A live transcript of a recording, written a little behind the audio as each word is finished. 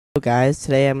Hello guys,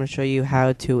 today I'm going to show you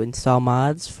how to install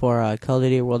mods for Call of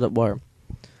Duty World at War.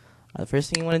 The first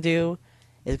thing you want to do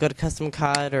is go to Custom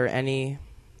COD or any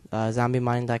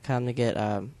zombiemining.com to get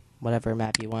whatever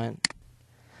map you want.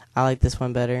 I like this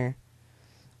one better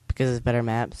because it's better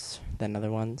maps than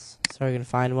other ones. So we're going to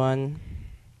find one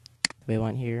that we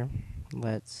want here.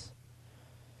 Let's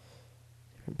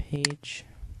different page.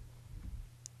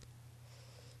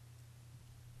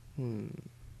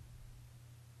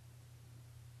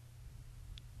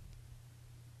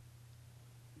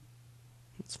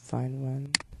 Let's find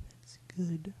one that's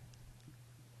good.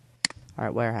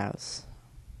 Alright, warehouse.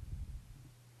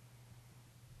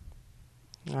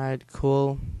 Alright,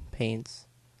 cool. Paints.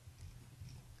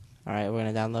 Alright, we're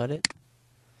going to download it.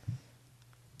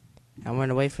 And we're going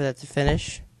to wait for that to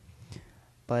finish.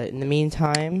 But in the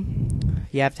meantime,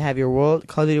 you have to have your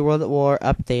Call of Duty World at War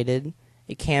updated.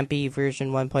 It can't be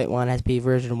version 1.1, it has to be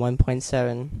version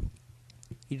 1.7.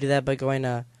 You do that by going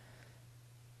to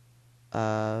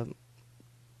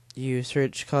you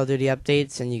search Call of Duty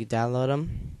updates and you download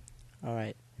them.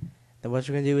 Alright. Then what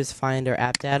you're going to do is find our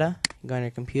app data. Go on your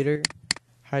computer,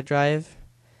 hard drive.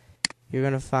 You're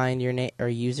going to find your name or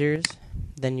users,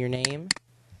 then your name.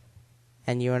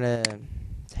 And you want to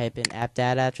type in app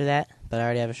data after that. But I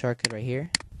already have a shortcut right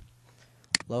here.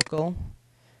 Local.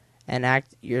 And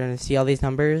you're going to see all these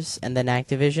numbers. And then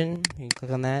Activision. You can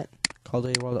click on that. Call of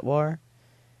Duty World at War.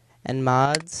 And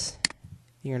mods.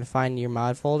 You're going to find your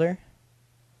mod folder.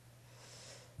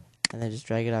 And then just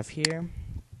drag it off here.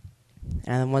 And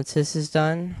then once this is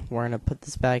done, we're going to put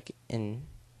this back in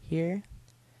here.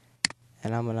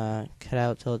 And I'm going to cut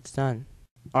out till it's done.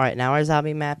 Alright, now our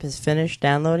zombie map is finished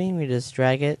downloading. We just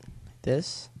drag it like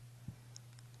this.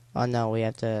 Oh no, we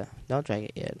have to, don't drag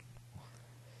it yet.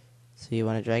 So you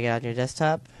want to drag it on your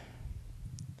desktop.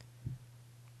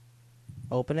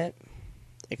 Open it.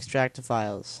 Extract the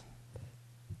files.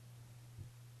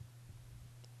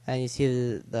 And you see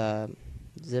the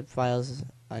zip files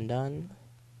undone.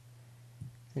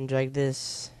 And drag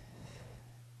this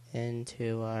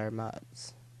into our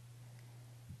mods.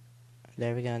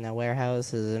 There we go. Now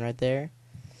warehouse is in right there.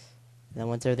 And then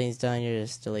once everything's done, you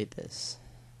just delete this.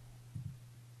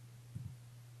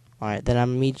 Alright, then I'll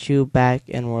meet you back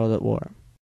in World at War.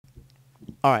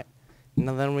 Alright,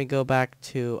 now then we go back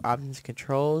to options and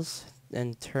controls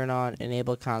and turn on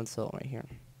enable console right here.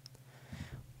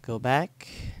 Go back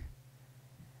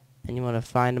and you want to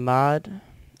find a mod,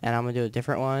 and I'm going to do a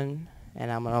different one,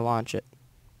 and I'm going to launch it.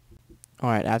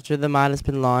 Alright, after the mod has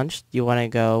been launched, you want to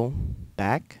go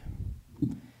back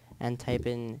and type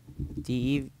in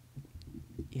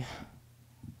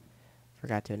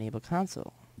forgot to enable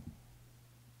console.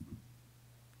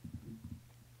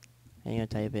 And you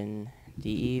type in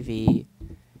DEV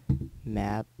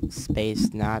map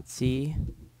space Nazi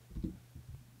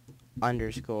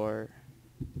underscore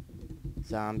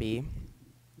zombie,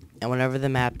 and whatever the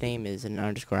map name is, an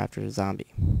underscore after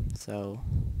zombie. So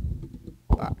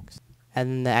box. And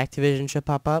then the Activision should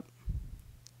pop up.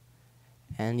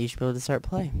 And you should be able to start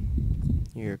play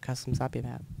your custom zombie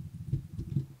map.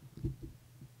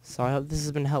 So I hope this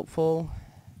has been helpful,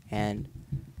 and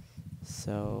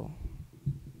so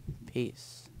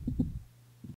peace.